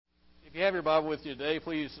If you have your Bible with you today,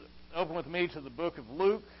 please open with me to the book of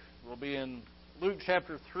Luke. We'll be in Luke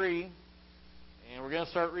chapter 3, and we're going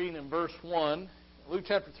to start reading in verse 1. Luke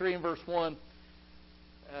chapter 3 and verse 1.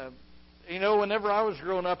 Whenever I was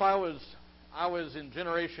growing up, I was in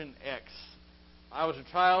Generation X. I was a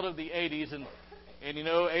child of the 80s, and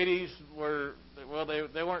 80s were,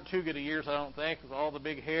 they weren't too good of years, I don't think, with all the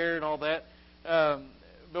big hair and all that.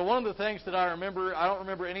 But one of the things that I remember, I don't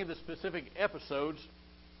remember any of the specific episodes,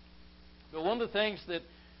 but one of the things that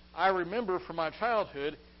I remember from my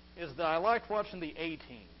childhood is that I liked watching the A-Team.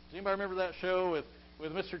 Does anybody remember that show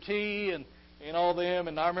with Mr. T and all them?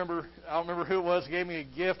 And I don't remember who it was gave me a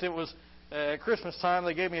gift. It was at Christmas time.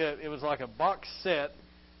 They gave me it was like a box set,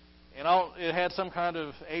 and it had some kind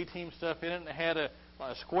of A-Team stuff in it, and it had a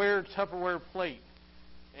square Tupperware plate,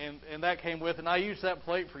 and that came with it. And I used that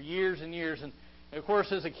plate for years and years. And of course,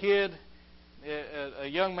 as a kid, a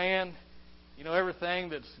young man, everything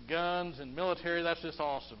that's guns and military, that's just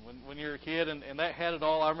awesome when you're a kid. And that had it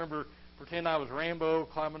all. I remember pretending I was Rambo,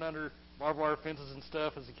 climbing under barbed wire fences and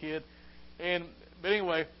stuff as a kid. But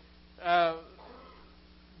anyway,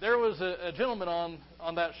 there was a gentleman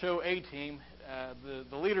on that show, A-Team,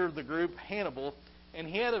 the leader of the group, Hannibal, and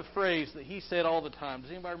he had a phrase that he said all the time.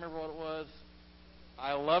 Does anybody remember what it was?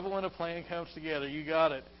 I love it when a plan comes together. You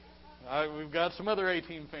got it. We've got some other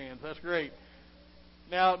A-Team fans. That's great.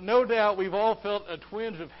 Now, no doubt we've all felt a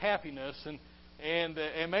twinge of happiness and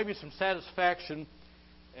maybe some satisfaction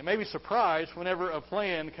and maybe surprise whenever a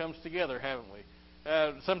plan comes together, haven't we?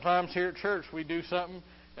 Sometimes here at church we do something,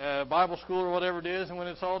 Bible school or whatever it is, and when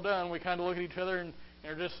it's all done, we kind of look at each other and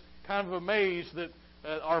are just kind of amazed that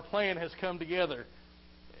our plan has come together.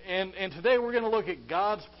 And today we're going to look at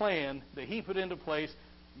God's plan that He put into place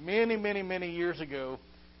many, many, many years ago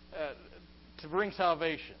to bring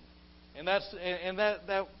salvation. And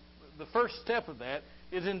the first step of that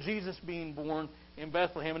is in Jesus being born in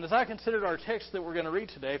Bethlehem. And as I considered our text that we're going to read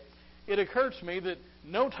today, it occurred to me that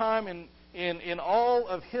no time in all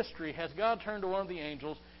of history has God turned to one of the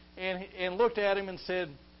angels and looked at him and said,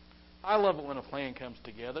 I love it when a plan comes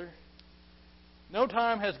together. No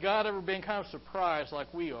time has God ever been kind of surprised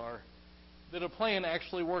like we are that a plan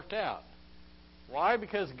actually worked out. Why?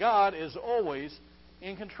 Because God is always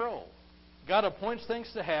in control. God appoints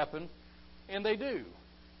things to happen, and they do.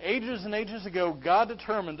 Ages and ages ago, God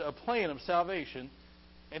determined a plan of salvation,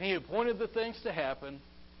 and He appointed the things to happen,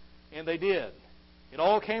 and they did. It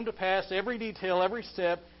all came to pass. Every detail, every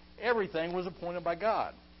step, everything was appointed by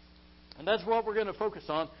God. And that's what we're going to focus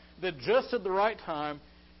on, that just at the right time,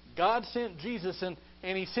 God sent Jesus, and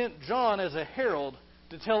He sent John as a herald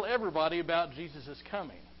to tell everybody about Jesus'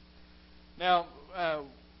 coming. Now,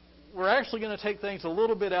 we're actually going to take things a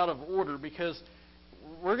little bit out of order because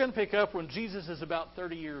we're going to pick up when Jesus is about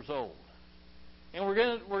 30 years old. And we're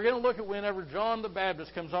going to look at whenever John the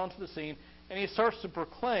Baptist comes onto the scene and he starts to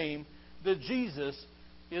proclaim that Jesus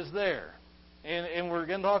is there. And we're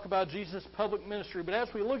going to talk about Jesus' public ministry. But as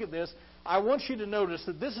we look at this, I want you to notice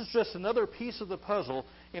that this is just another piece of the puzzle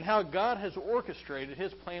in how God has orchestrated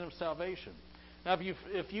His plan of salvation. Now,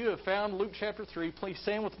 if you have found Luke chapter 3, please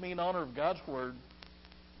stand with me in honor of God's Word.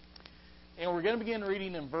 And we're going to begin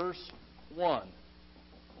reading in verse 1.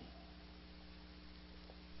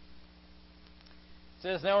 It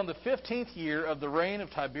says, Now in the 15th year of the reign of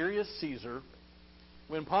Tiberius Caesar,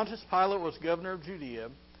 when Pontius Pilate was governor of Judea,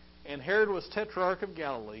 and Herod was tetrarch of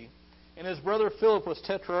Galilee, and his brother Philip was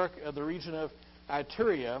tetrarch of the region of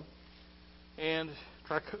Iturea, and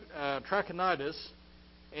Trachonitis,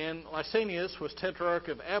 and Lysanias was tetrarch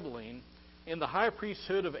of Abilene, in the high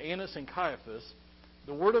priesthood of Annas and Caiaphas,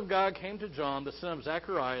 the word of God came to John, the son of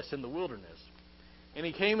Zacharias, in the wilderness. And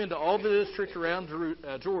he came into all the district around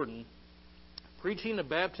Jordan, preaching a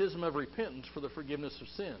baptism of repentance for the forgiveness of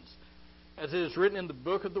sins. As it is written in the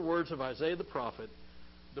book of the words of Isaiah the prophet,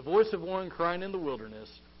 the voice of one crying in the wilderness,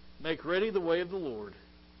 Make ready the way of the Lord,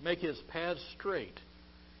 make His paths straight.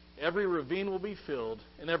 Every ravine will be filled,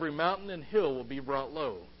 and every mountain and hill will be brought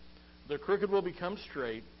low. The crooked will become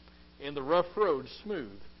straight, and the rough road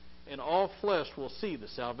smooth, and all flesh will see the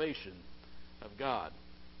salvation of God.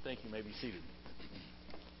 Thank you. You may be seated.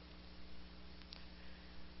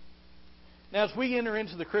 Now, as we enter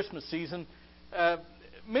into the Christmas season,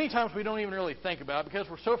 many times we don't even really think about it because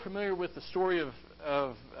we're so familiar with the story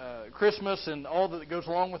of Christmas and all that goes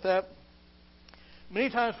along with that. Many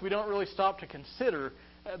times we don't really stop to consider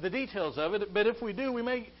the details of it. But if we do, we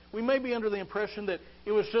may be under the impression that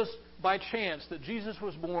it was just by chance that Jesus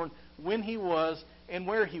was born when He was and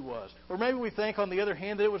where He was. Or maybe we think, on the other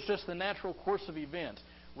hand, that it was just the natural course of events.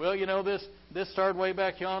 Well, this started way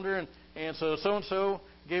back yonder, and so-and-so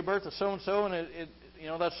gave birth to so-and-so, and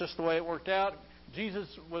that's just the way it worked out. Jesus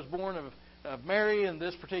was born of Mary in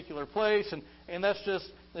this particular place, and that's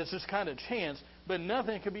just kind of chance. But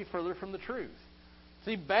nothing could be further from the truth.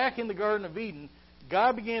 See, back in the Garden of Eden,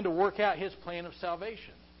 God began to work out His plan of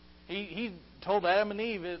salvation. He told Adam and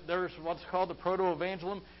Eve there's what's called the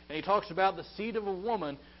proto-evangelium, and He talks about the seed of a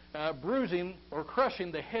woman bruising or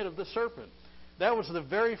crushing the head of the serpent. That was the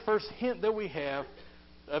very first hint that we have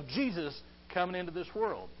of Jesus coming into this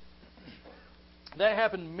world. That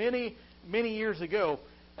happened many, many years ago.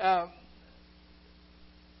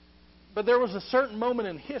 But there was a certain moment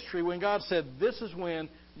in history when God said, "This is when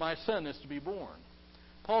my son is to be born."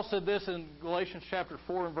 Paul said this in Galatians chapter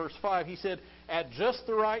 4 and verse 5. He said, "At just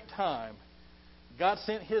the right time, God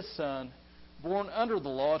sent His Son, born under the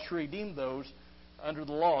law, to redeem those under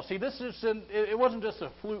the law." See, it wasn't just a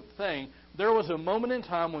fluke thing. There was a moment in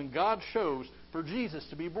time when God chose for Jesus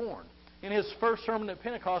to be born. In his first sermon at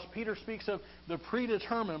Pentecost, Peter speaks of the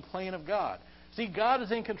predetermined plan of God. See, God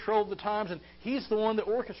is in control of the times, and He's the one that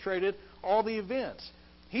orchestrated all the events.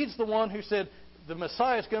 He's the one who said the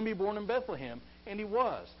Messiah is going to be born in Bethlehem, and He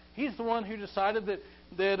was. He's the one who decided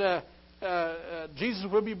that Jesus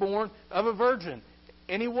would be born of a virgin,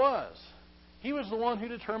 and He was. He was the one who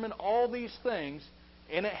determined all these things,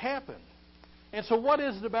 and it happened. And so what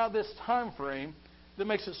is it about this time frame that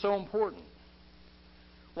makes it so important?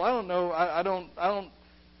 Well, I don't know. I don't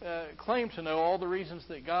claim to know all the reasons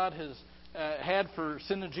that God has had for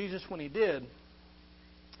sending Jesus when He did.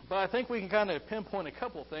 But I think we can kind of pinpoint a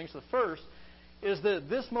couple of things. The first is that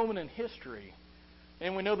this moment in history,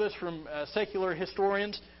 and we know this from secular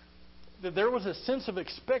historians, that there was a sense of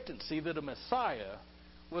expectancy that a Messiah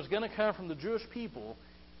was going to come from the Jewish people,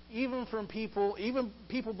 even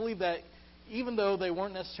people believe that even though they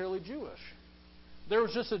weren't necessarily Jewish. There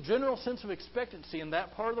was just a general sense of expectancy in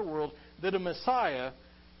that part of the world that a Messiah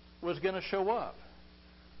was going to show up.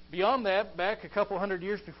 Beyond that, back a couple hundred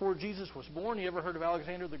years before Jesus was born, you ever heard of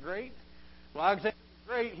Alexander the Great? Well, Alexander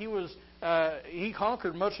the Great, he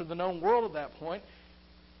conquered much of the known world at that point,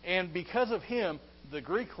 and because of him, the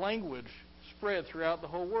Greek language spread throughout the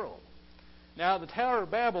whole world. Now, at the Tower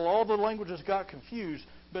of Babel, all the languages got confused,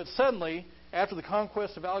 but suddenly, after the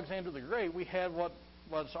conquest of Alexander the Great, we had what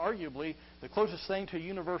was arguably the closest thing to a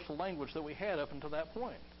universal language that we had up until that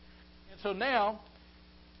point. And so now,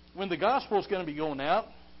 when the gospel is going to be going out,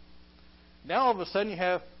 now all of a sudden you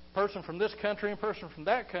have a person from this country and a person from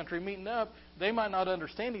that country meeting up. They might not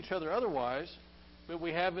understand each other otherwise, but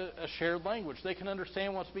we have a shared language. They can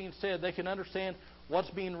understand what's being said. They can understand what's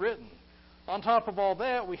being written. On top of all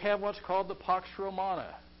that, we have what's called the Pax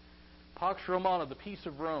Romana. Pax Romana, the Peace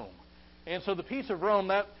of Rome. And so the Peace of Rome,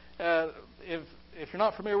 that if you're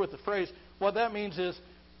not familiar with the phrase, what that means is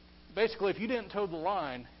basically if you didn't toe the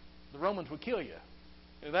line, the Romans would kill you.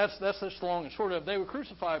 That's just long and short of it. They would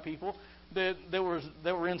crucify people that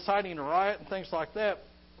were inciting a riot and things like that.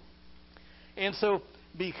 And so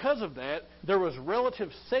because of that, there was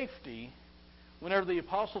relative safety whenever the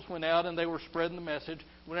apostles went out and they were spreading the message,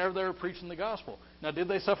 whenever they were preaching the gospel. Now, did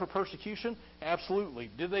they suffer persecution? Absolutely.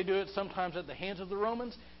 Did they do it sometimes at the hands of the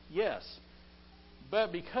Romans? Yes.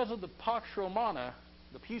 But because of the Pax Romana,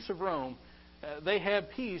 the peace of Rome, they had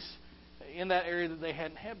peace in that area that they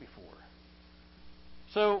hadn't had before.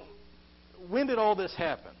 So, when did all this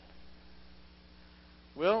happen?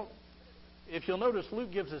 Well, if you'll notice,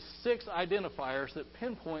 Luke gives us 6 identifiers that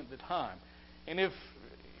pinpoint the time. And if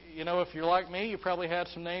you're like me, you probably had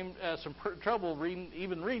some trouble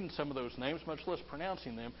reading some of those names, much less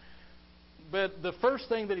pronouncing them. But the first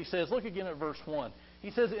thing that he says, look again at verse 1.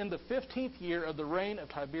 He says, in the 15th year of the reign of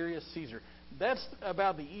Tiberius Caesar. That's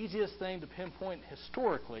about the easiest thing to pinpoint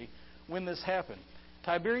historically when this happened.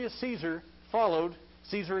 Tiberius Caesar followed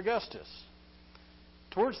Caesar Augustus.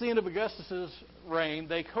 Towards the end of Augustus' reign,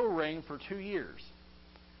 they co-reigned for 2 years.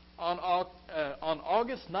 On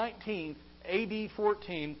August 19th, AD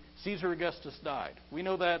 14, Caesar Augustus died. We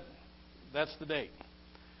know that that's the date.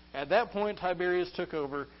 At that point, Tiberius took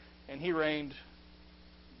over, and he reigned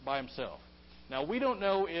by himself. Now, we don't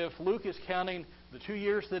know if Luke is counting the 2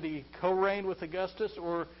 years that he co-reigned with Augustus,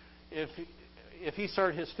 or if he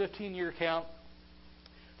started his 15-year count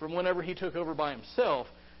from whenever he took over by himself.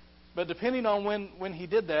 But depending on when he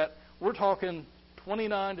did that, we're talking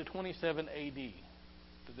 29 to 27 A.D.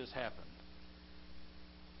 that this happened.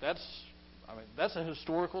 That's a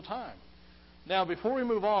historical time. Now, before we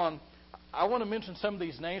move on, I want to mention some of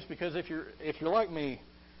these names because if you're like me,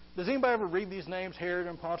 does anybody ever read these names, Herod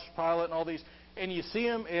and Pontius Pilate and all these, and you see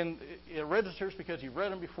them and it registers because you've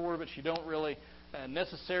read them before, but you don't really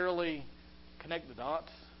necessarily connect the dots?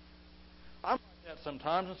 I'm like that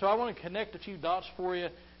sometimes, and so I want to connect a few dots for you.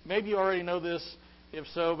 Maybe you already know this, If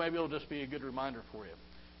so, maybe it'll just be a good reminder for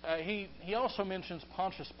you. He also mentions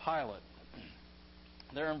Pontius Pilate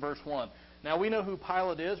there in verse 1. Now, we know who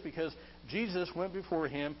Pilate is because Jesus went before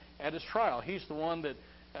him at his trial. He's the one that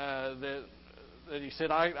he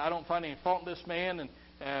said, I don't find any fault in this man,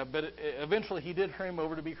 but eventually he did hand him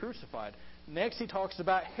over to be crucified. Next, he talks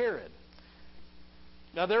about Herod.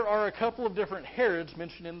 Now, there are a couple of different Herods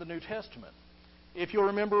mentioned in the New Testament. If you'll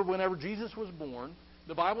remember, whenever Jesus was born,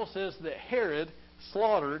 the Bible says that Herod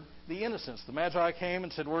slaughtered the innocents. The Magi came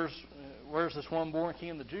and said, where's this one born king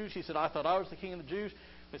of the Jews? He said, I thought I was the king of the Jews.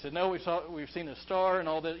 They said, no, we've seen a star and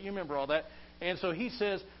all that. You remember all that. And so he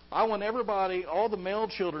says, I want everybody, all the male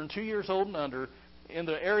children 2 years old and under, in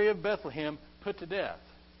the area of Bethlehem, put to death.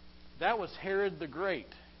 That was Herod the Great.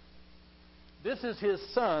 This is his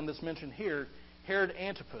son that's mentioned here, Herod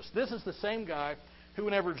Antipas. This is the same guy who,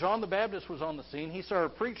 whenever John the Baptist was on the scene, he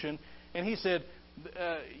started preaching, and he said,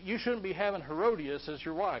 you shouldn't be having Herodias as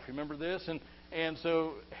your wife. Remember this? And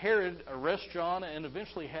so Herod arrests John and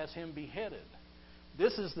eventually has him beheaded.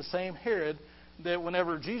 This is the same Herod that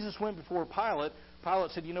whenever Jesus went before Pilate,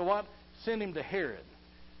 Pilate said, you know what? Send him to Herod.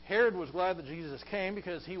 Herod was glad that Jesus came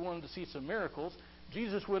because he wanted to see some miracles.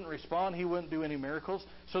 Jesus wouldn't respond. He wouldn't do any miracles.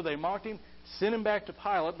 So they mocked him, sent him back to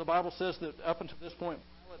Pilate. The Bible says that up until this point,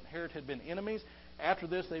 Pilate and Herod had been enemies. After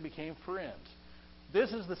this, they became friends.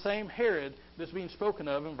 This is the same Herod that's being spoken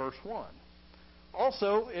of in verse 1.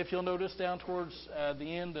 Also, if you'll notice down towards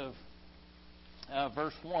the end of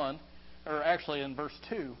verse 1, or actually in verse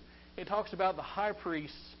 2, it talks about the high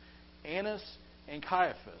priests, Annas and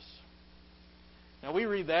Caiaphas. Now, we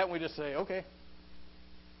read that and we just say, okay,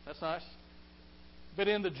 that's nice. But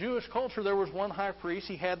in the Jewish culture, there was one high priest.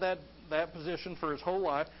 He had that position for his whole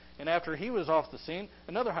life. And after he was off the scene,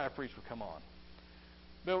 another high priest would come on.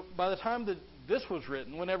 But by the time that this was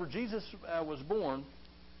written, whenever Jesus was born,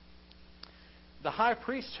 the high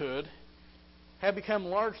priesthood had become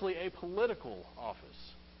largely a political office.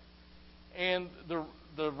 And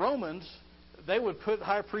the Romans, they would put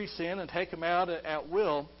high priests in and take them out at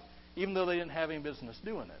will, even though they didn't have any business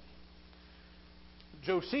doing it.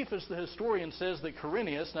 Josephus, the historian, says that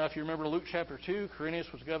Quirinius, now if you remember Luke chapter 2,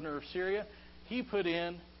 Quirinius was governor of Syria. He put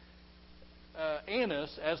in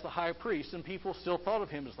Annas as the high priest, and people still thought of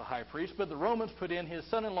him as the high priest, but the Romans put in his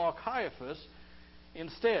son-in-law Caiaphas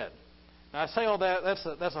instead. Now I say all that,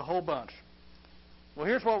 that's a whole bunch. Well,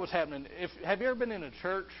 here's what was happening. Have you ever been in a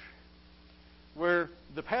church where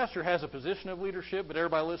the pastor has a position of leadership, but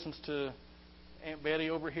everybody listens to Aunt Betty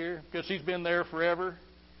over here because she's been there forever?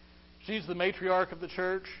 She's the matriarch of the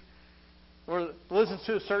church, or listens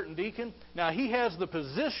to a certain deacon. Now, he has the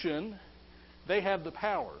position, they have the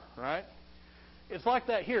power, right? It's like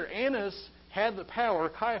that here. Annas had the power,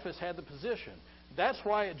 Caiaphas had the position. That's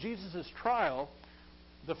why at Jesus' trial,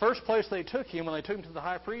 the first place they took him, when they took him to the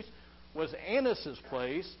high priest, was Annas'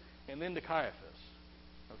 place, and then to Caiaphas.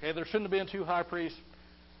 Okay, there shouldn't have been two high priests,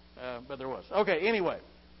 but there was. Okay, anyway.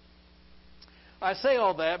 I say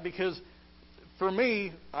all that because, for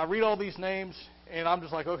me, I read all these names, and I'm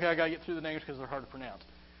just like, okay, I got to get through the names because they're hard to pronounce.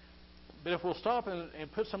 But if we'll stop and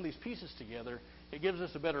put some of these pieces together, it gives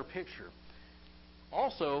us a better picture.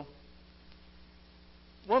 Also,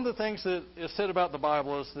 one of the things that is said about the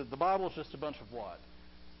Bible is that the Bible is just a bunch of what?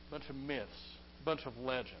 A bunch of myths, a bunch of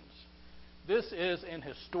legends. This is an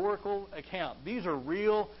historical account. These are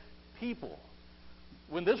real people.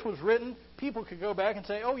 When this was written, people could go back and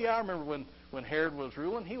say, oh, yeah, I remember when Herod was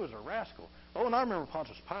ruling, he was a rascal. Oh, and I remember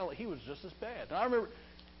Pontius Pilate, he was just as bad. And I remember,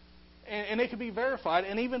 and it could be verified,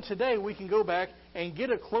 and even today we can go back and get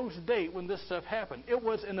a close date when this stuff happened. It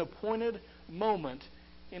was an appointed moment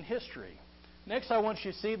in history. Next, I want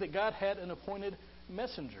you to see that God had an appointed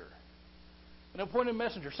messenger. An appointed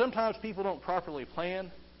messenger. Sometimes people don't properly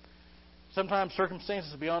plan. Sometimes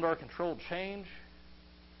circumstances beyond our control change.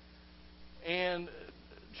 And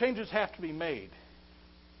changes have to be made.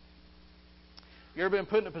 You ever been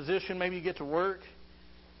put in a position, maybe you get to work,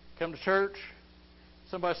 come to church,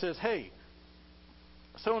 somebody says, hey,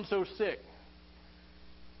 so-and-so's sick.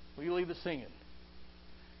 Will you lead the singing?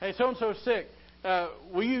 Hey, so-and-so's sick.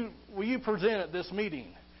 Will you present at this meeting?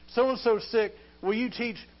 So-and-so's sick. Will you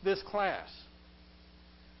teach this class?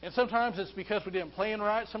 And sometimes it's because we didn't plan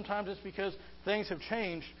right. Sometimes it's because things have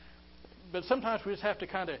changed. But sometimes we just have to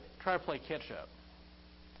kind of try to play catch-up.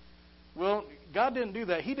 Well, God didn't do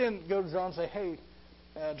that. He didn't go to John and say, hey,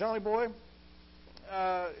 Johnny boy,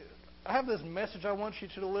 I have this message I want you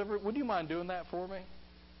to deliver. Would you mind doing that for me?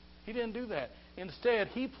 He didn't do that. Instead,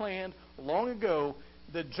 he planned long ago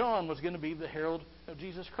that John was going to be the herald of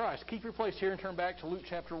Jesus Christ. Keep your place here and turn back to Luke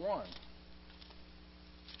chapter 1.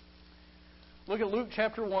 Look at Luke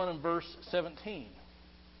chapter 1 and verse 17.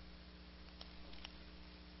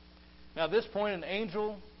 Now, at this point, an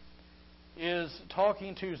angel is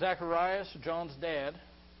talking to Zacharias, John's dad,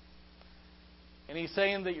 and he's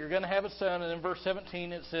saying that you're going to have a son. And in verse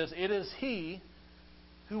 17 it says, "It is he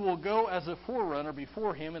who will go as a forerunner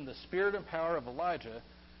before him in the spirit and power of Elijah,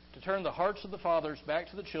 to turn the hearts of the fathers back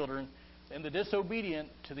to the children, and the disobedient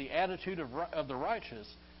to the attitude of the righteous,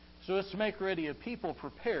 so as to make ready a people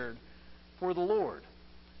prepared for the Lord."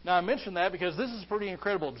 Now, I mention that because this is pretty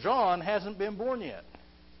incredible. John hasn't been born yet.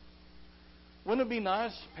 Wouldn't it be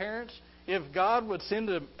nice, parents, if God would send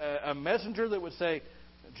a messenger that would say,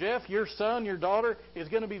 "Jeff, your son, your daughter is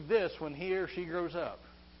going to be this when he or she grows up"?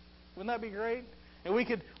 Wouldn't that be great? And we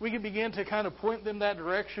could begin to kind of point them that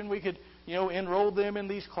direction. We could, enroll them in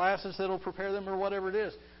these classes that'll prepare them or whatever it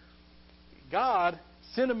is. God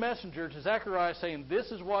sent a messenger to Zechariah saying,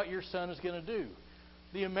 "This is what your son is going to do."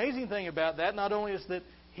 The amazing thing about that, not only is that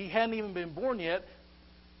he hadn't even been born yet,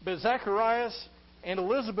 but Zacharias and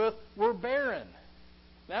Elizabeth were barren.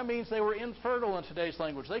 That means they were infertile in today's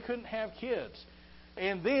language. They couldn't have kids.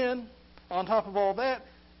 And then, on top of all that,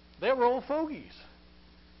 they were old fogies.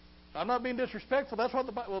 I'm not being disrespectful. That's what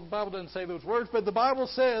the Bible doesn't say those words, but the Bible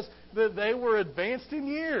says that they were advanced in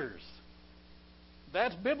years.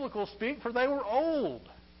 That's biblical speak, for they were old.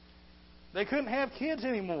 They couldn't have kids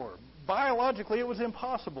anymore. Biologically, it was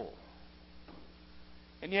impossible.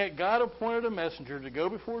 And yet God appointed a messenger to go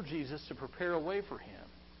before Jesus to prepare a way for him.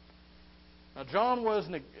 Now, John was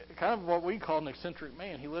kind of what we call an eccentric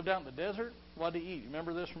man. He lived out in the desert. What did he eat?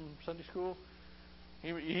 Remember this from Sunday school?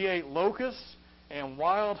 He ate locusts and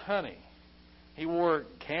wild honey. He wore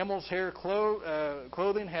camel's hair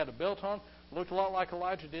clothing, had a belt on, looked a lot like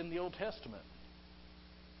Elijah did in the Old Testament.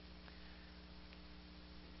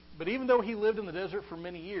 But even though he lived in the desert for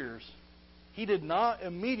many years, he did not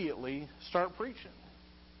immediately start preaching.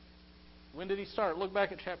 When did he start? Look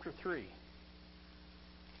back at chapter 3.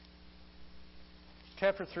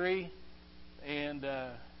 Chapter 3 and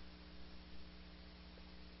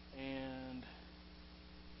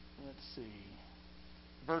let's see,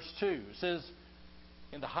 verse 2. It says,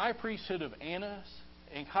 "In the high priesthood of Annas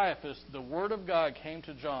and Caiaphas, the word of God came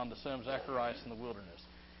to John, the son of Zacharias, in the wilderness."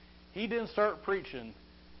 He didn't start preaching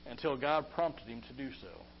until God prompted him to do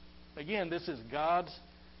so. Again, this is God's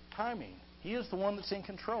timing. He is the one that's in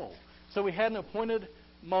control. So we had an appointed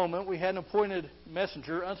moment. We had an appointed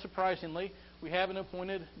messenger. Unsurprisingly, we have an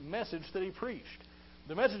appointed message that he preached.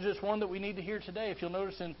 The message is one that we need to hear today. If you'll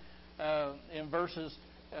notice in verses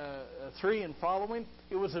 3 and following,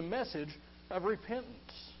 it was a message of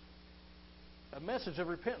repentance. A message of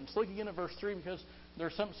repentance. Look again at verse 3 because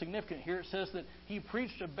there's something significant here. It says that he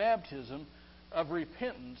preached a baptism of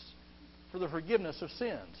repentance for the forgiveness of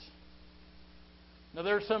sins. Now,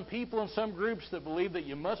 there are some people and some groups that believe that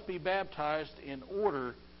you must be baptized in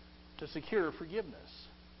order to secure forgiveness.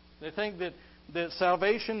 They think that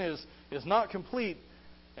salvation is not complete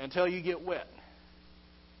until you get wet.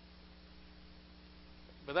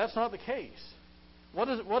 But that's not the case. What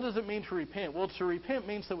does it mean to repent? Well, to repent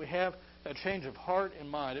means that we have a change of heart and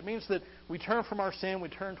mind. It means that we turn from our sin, we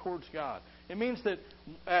turn towards God. It means that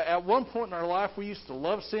at one point in our life we used to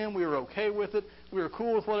love sin, we were okay with it, we were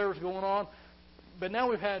cool with whatever's going on, but now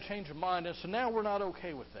we've had a change of mind, and so now we're not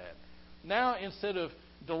okay with that. Now, instead of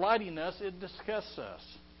delighting us, it disgusts us.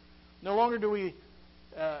 No longer do we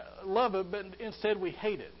love it, but instead we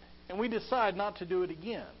hate it. And we decide not to do it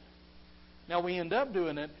again. Now, we end up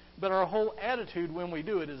doing it, but our whole attitude when we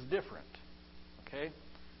do it is different. Okay?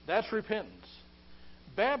 That's repentance.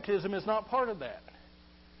 Baptism is not part of that.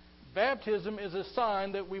 Baptism is a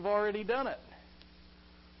sign that we've already done it.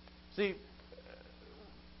 See,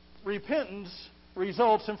 repentance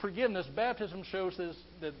results in forgiveness. Baptism shows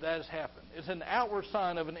that has happened. It's an outward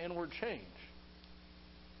sign of an inward change.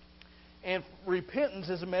 And repentance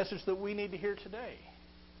is a message that we need to hear today.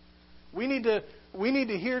 We need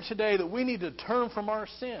to hear today that we need to turn from our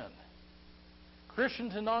sin.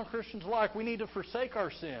 Christians and non-Christians alike, we need to forsake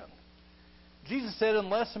our sin. Jesus said,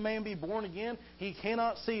 unless a man be born again, he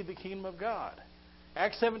cannot see the kingdom of God.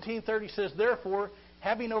 Acts 17:30 says, therefore,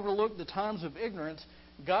 having overlooked the times of ignorance,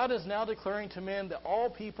 God is now declaring to men that all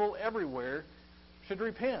people everywhere should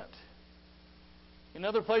repent. In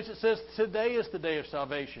other places it says, today is the day of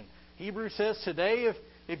salvation. Hebrews says, today,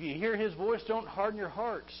 if you hear His voice, don't harden your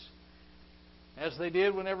hearts, as they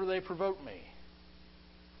did whenever they provoked me.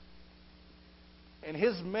 And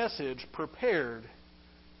His message prepared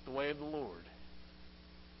the way of the Lord.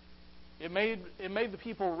 It made the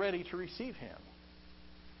people ready to receive Him.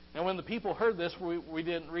 Now, when the people heard this, we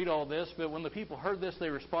didn't read all this, but when the people heard this, they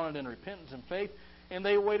responded in repentance and faith, and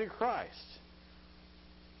they awaited Christ.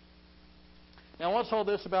 Now, what's all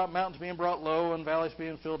this about mountains being brought low and valleys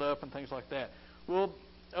being filled up and things like that? Well,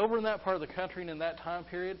 over in that part of the country and in that time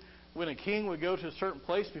period, when a king would go to a certain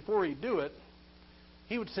place, before he'd do it,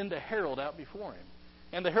 he would send a herald out before him.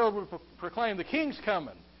 And the herald would proclaim, the king's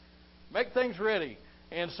coming. Make things ready.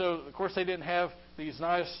 And so, of course, they didn't have these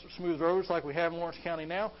nice, smooth roads like we have in Lawrence County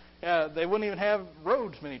now. They wouldn't even have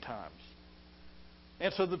roads many times.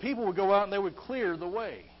 And so the people would go out and they would clear the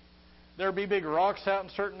way. There would be big rocks out in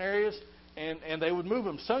certain areas, and they would move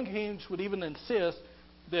them. Some kings would even insist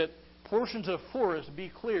that portions of forest be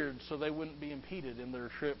cleared so they wouldn't be impeded in their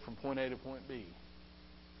trip from point A to point B.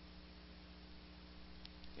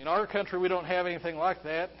 In our country, we don't have anything like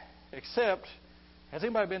that, except, has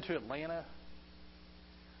anybody been to Atlanta?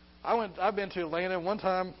 I've been to Atlanta one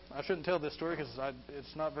time. I shouldn't tell this story because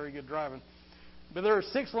it's not very good driving. But there are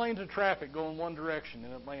 6 lanes of traffic going one direction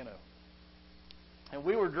in Atlanta. And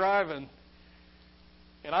we were driving,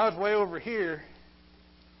 and I was way over here,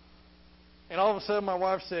 and all of a sudden my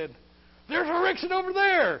wife said, "There's a rickshaw over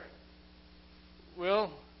there."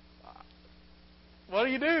 Well, what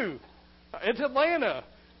do? It's Atlanta.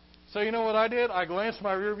 So you know what I did? I glanced in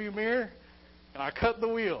my rearview mirror, and I cut the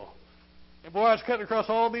wheel. And boy, I was cutting across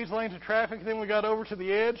all these lanes of traffic. Then we got over to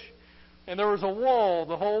the edge, and there was a wall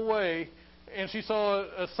the whole way. And she saw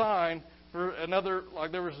a sign for another,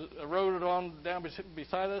 like there was a road down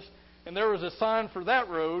beside us, and there was a sign for that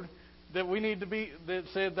road that we need to be, that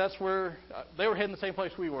said that's where, they were heading the same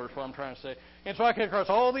place we were, is what I'm trying to say. And so I cut across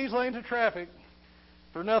all these lanes of traffic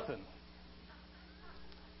for nothing.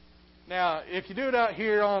 Now, if you do it out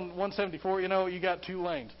here on 174, you got 2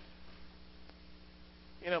 lanes.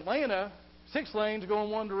 In Atlanta, 6 lanes go in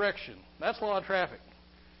one direction. That's a lot of traffic.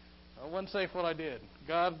 I wasn't safe what I did.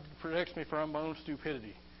 God protects me from my own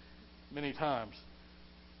stupidity many times.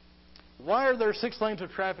 Why are there 6 lanes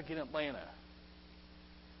of traffic in Atlanta?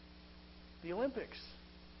 The Olympics.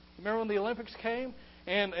 Remember when the Olympics came?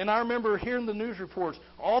 And I remember hearing the news reports.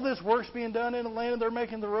 All this work's being done in Atlanta. They're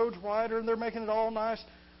making the roads wider and they're making it all nice.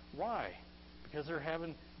 Why? Because they're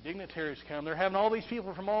having dignitaries come. They're having all these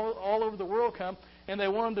people from all over the world come, and they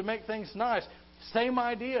want them to make things nice. Same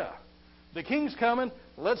idea. The king's coming.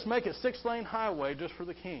 Let's make a 6-lane highway just for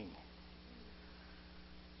the king.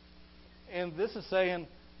 And this is saying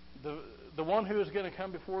the one who is going to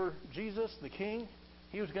come before Jesus, the king,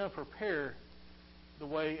 he was going to prepare the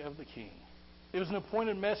way of the king. It was an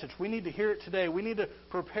appointed message. We need to hear it today. We need to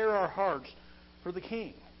prepare our hearts for the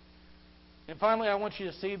king. And finally, I want you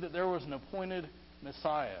to see that there was an appointed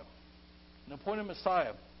Messiah. An appointed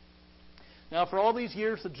Messiah. Now, for all these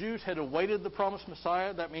years, the Jews had awaited the promised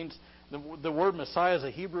Messiah. That means the word Messiah is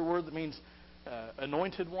a Hebrew word that means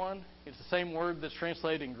anointed one. It's the same word that's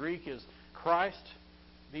translated in Greek as Christ,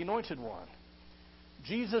 the anointed one.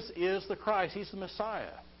 Jesus is the Christ. He's the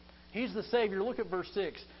Messiah. He's the Savior. Look at verse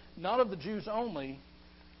 6. Not of the Jews only,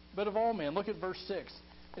 but of all men. Look at verse 6.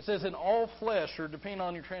 It says, in all flesh, or depending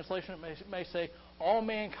on your translation, it may say, all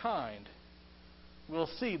mankind will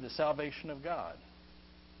see the salvation of God.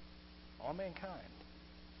 All mankind.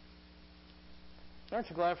 Aren't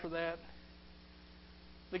you glad for that?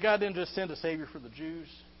 That God didn't just send a Savior for the Jews,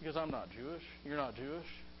 because I'm not Jewish. You're not Jewish.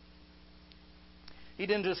 He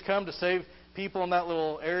didn't just come to save people in that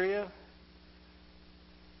little area.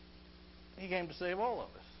 He came to save all of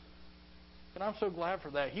us. And I'm so glad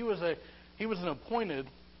for that. He was an appointed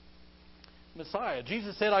Messiah.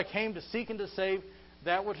 Jesus said, I came to seek and to save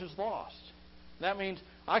that which is lost. That means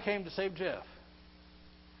I came to save Jeff.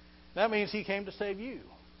 That means He came to save you.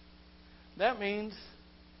 That means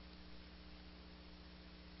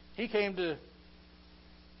He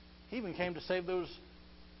even came to save those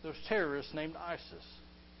terrorists named ISIS.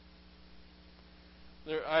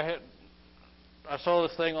 I saw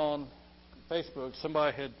this thing on Facebook.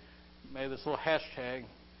 Somebody had made this little hashtag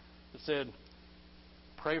that said,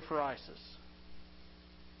 pray for ISIS.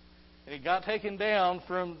 And it got taken down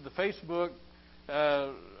from the Facebook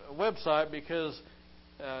website because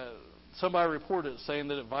somebody reported it saying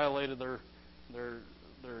that it violated their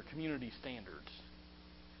community standards.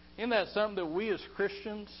 Isn't that something that we as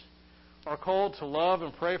Christians are called to love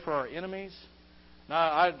and pray for our enemies?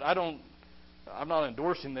 Now, I'm not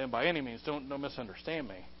endorsing them by any means. Don't misunderstand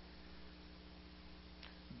me.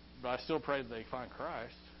 But I still pray that they find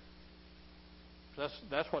Christ.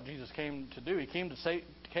 That's what Jesus came to do. He came to seek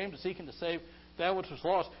and to save that which was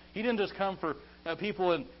lost. He didn't just come for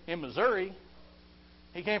people in Missouri.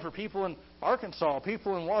 He came for people in Arkansas,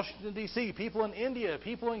 people in Washington, D.C., people in India,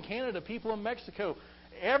 people in Canada, people in Mexico.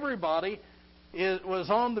 Everybody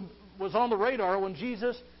was on the radar when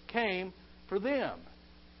Jesus came for them.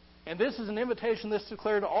 And this is an invitation that's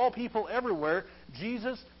declared to all people everywhere.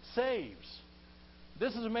 Jesus saves.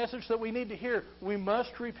 This is a message that we need to hear. We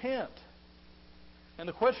must repent. And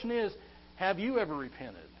the question is, have you ever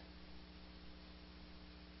repented?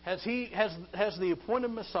 Has the appointed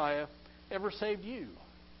Messiah ever saved you?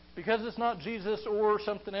 Because it's not Jesus or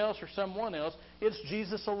something else or someone else. It's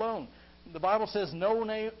Jesus alone. The Bible says no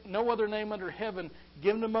other name under heaven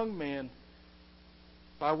given among men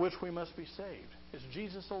by which we must be saved. It's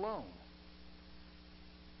Jesus alone.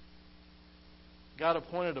 God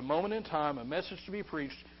appointed a moment in time, a message to be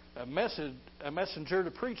preached, a messenger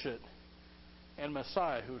to preach it, and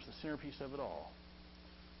Messiah, who is the centerpiece of it all.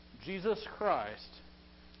 Jesus Christ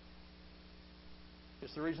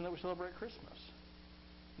is the reason that we celebrate Christmas.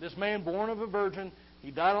 This man born of a virgin,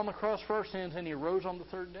 He died on the cross for our sins, and He rose on the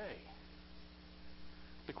third day.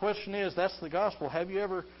 The question is, that's the gospel. Have you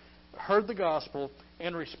ever heard the gospel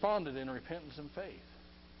and responded in repentance and faith?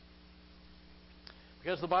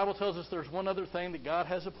 Because the Bible tells us there's one other thing that God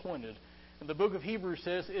has appointed. And the book of Hebrews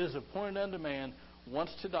says, it is appointed unto man once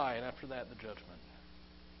to die, and after that the judgment.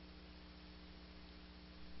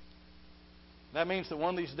 That means that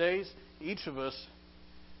one of these days, each of us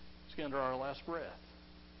is going to draw our last breath.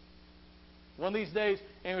 One of these days,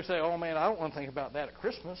 and we say, oh man, I don't want to think about that at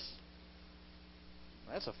Christmas.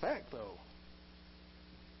 That's a fact, though.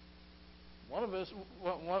 One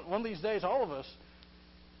of these days, all of us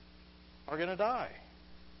are going to die.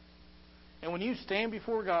 And when you stand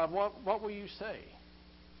before God, what will you say?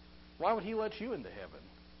 Why would He let you into heaven?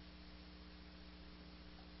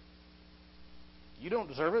 You don't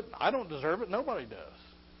deserve it. I don't deserve it. Nobody does.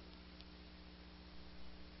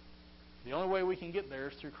 The only way we can get there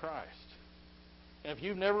is through Christ. And if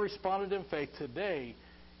you've never responded in faith, today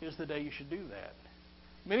is the day you should do that.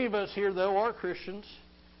 Many of us here, though, are Christians.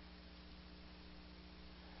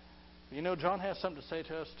 You know, John has something to say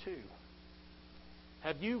to us, too.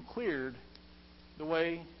 Have you cleared the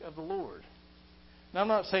way of the Lord? Now, I'm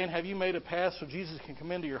not saying have you made a path so Jesus can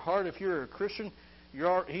come into your heart. If you're a Christian,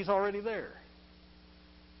 He's already there.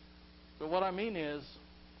 But what I mean is,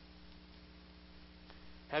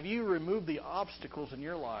 have you removed the obstacles in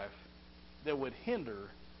your life that would hinder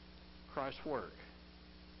Christ's work?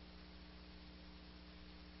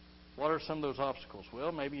 What are some of those obstacles?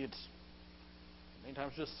 Well, maybe many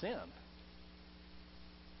times just sin.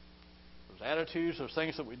 Those attitudes, those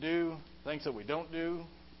things that we do, things that we don't do,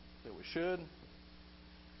 that we should.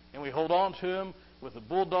 And we hold on to them with a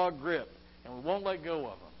bulldog grip, and we won't let go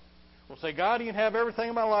of them. We'll say, God, you can have everything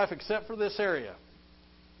in my life except for this area.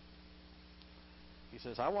 He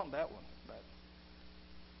says, I want that one.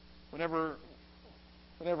 Whenever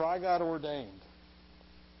I got ordained,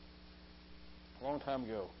 a long time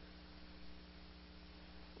ago,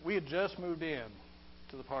 we had just moved in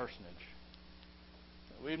to the parsonage.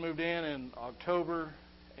 We had moved in October,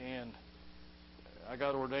 and I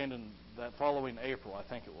got ordained in that following April, I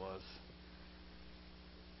think it was.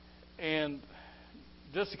 And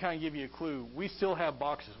just to kind of give you a clue, we still have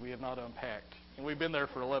boxes we have not unpacked, and we've been there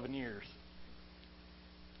for 11 years.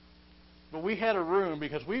 But we had a room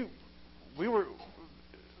because we were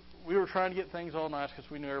trying to get things all nice because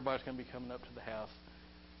we knew everybody's going to be coming up to the house.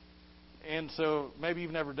 And so maybe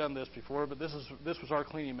you've never done this before, but this was our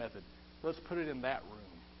cleaning method. Let's put it in that room.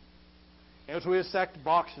 And so we had stacked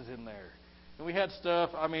boxes in there. And we had stuff,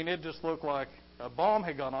 I mean, it just looked like a bomb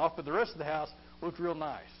had gone off, but the rest of the house looked real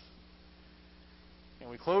nice. And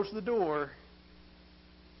we closed the door,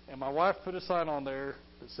 and my wife put a sign on there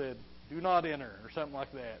that said, do not enter, or something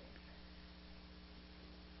like that.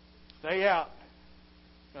 Stay out,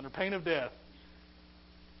 under pain of death.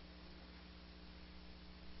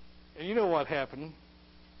 And you know what happened?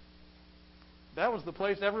 That was the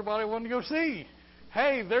place everybody wanted to go see.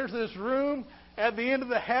 Hey, there's this room at the end of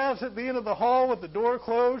the house, at the end of the hall with the door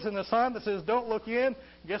closed and a sign that says, don't look in.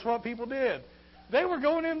 Guess what people did? They were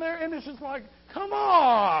going in there, and it's just like, come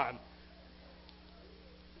on.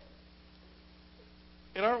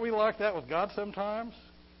 And aren't we like that with God sometimes?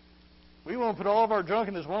 We want to put all of our junk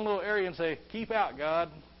in this one little area and say, keep out, God.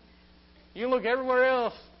 You can look everywhere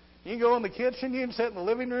else. You can go in the kitchen. You can sit in the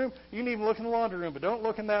living room. You can even look in the laundry room. But don't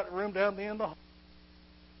look in that room down the end of the hall.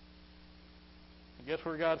 And guess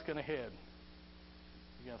where God's going to head?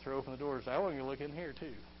 He's going to throw open the doors. I want you to look in here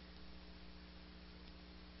too.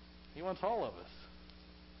 He wants all of us.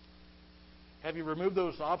 Have you removed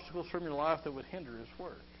those obstacles from your life that would hinder His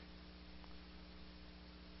work?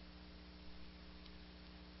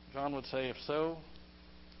 John would say, if so,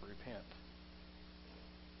 repent.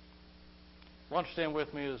 Why don't you stand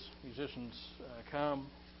with me as musicians come?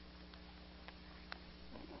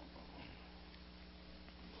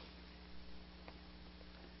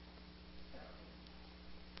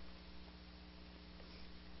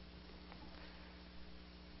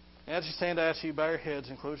 As you stand, I ask you to bow your heads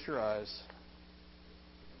and close your eyes.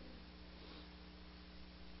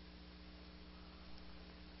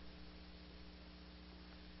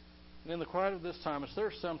 And in the quiet of this time, is there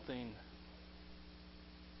something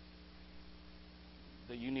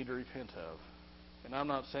that you need to repent of? And I'm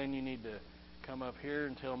not saying you need to come up here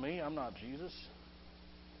and tell me. I'm not Jesus.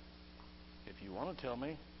 If you want to tell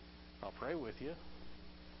me, I'll pray with you.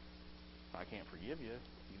 I can't forgive you.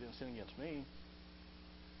 You didn't sin against me.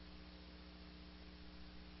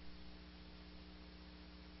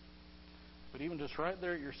 But even just right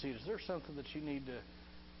there at your seat, is there something that you need to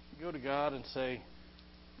go to God and say,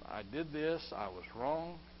 I did this, I was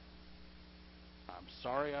wrong, I'm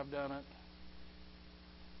sorry I've done it.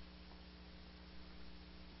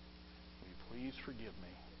 Will you please forgive me?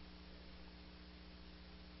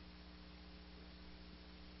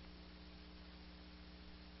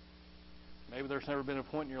 Maybe there's never been a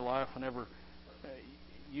point in your life whenever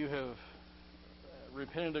you have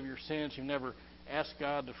repented of your sins, you've never asked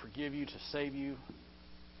God to forgive you, to save you.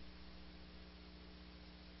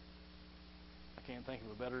 I can't think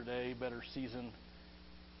of a better day, better season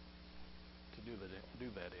to do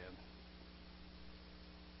that in.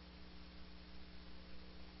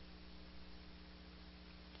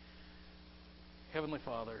 Heavenly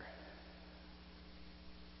Father,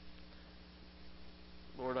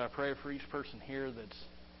 Lord, I pray for each person here that's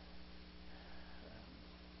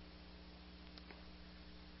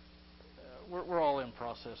we're all in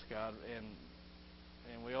process, God,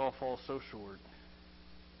 and we all fall so short.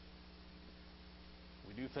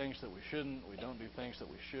 We do things that we shouldn't. We don't do things that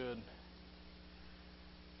we should.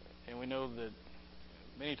 And we know that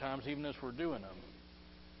many times, even as we're doing them,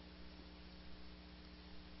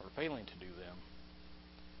 or failing to do them,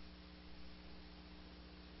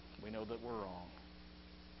 we know that we're wrong.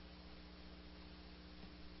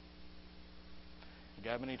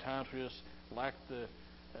 God, many times we just lack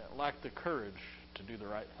the courage to do the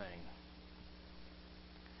right thing.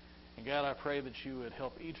 And God, I pray that you would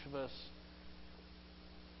help each of us.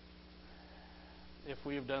 If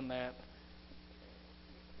we have done that,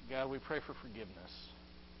 God, we pray for forgiveness.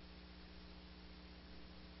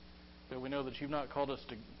 But we know that you've not called us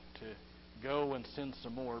to go and sin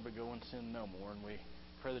some more, but go and sin no more. And we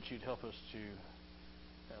pray that you'd help us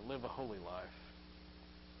to live a holy life.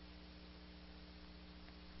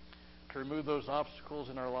 To remove those obstacles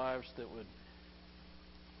in our lives that would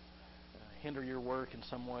hinder your work in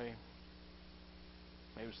some way.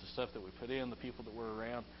 Maybe it's the stuff that we put in, the people that we're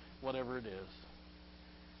around, whatever it is.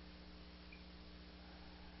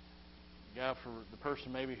 God, for the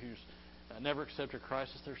person maybe who's never accepted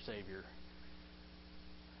Christ as their Savior,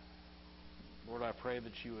 Lord, I pray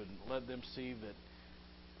that you would let them see that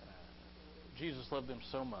Jesus loved them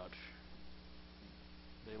so much.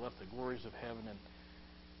 They left the glories of heaven and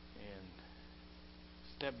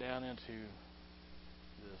stepped down into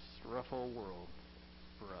this rough old world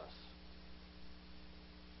for us.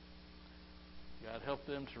 God, help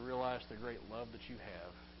them to realize the great love that you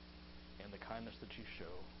have and the kindness that you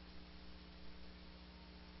show.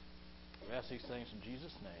 We ask these things in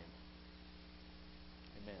Jesus' name.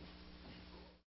 Amen.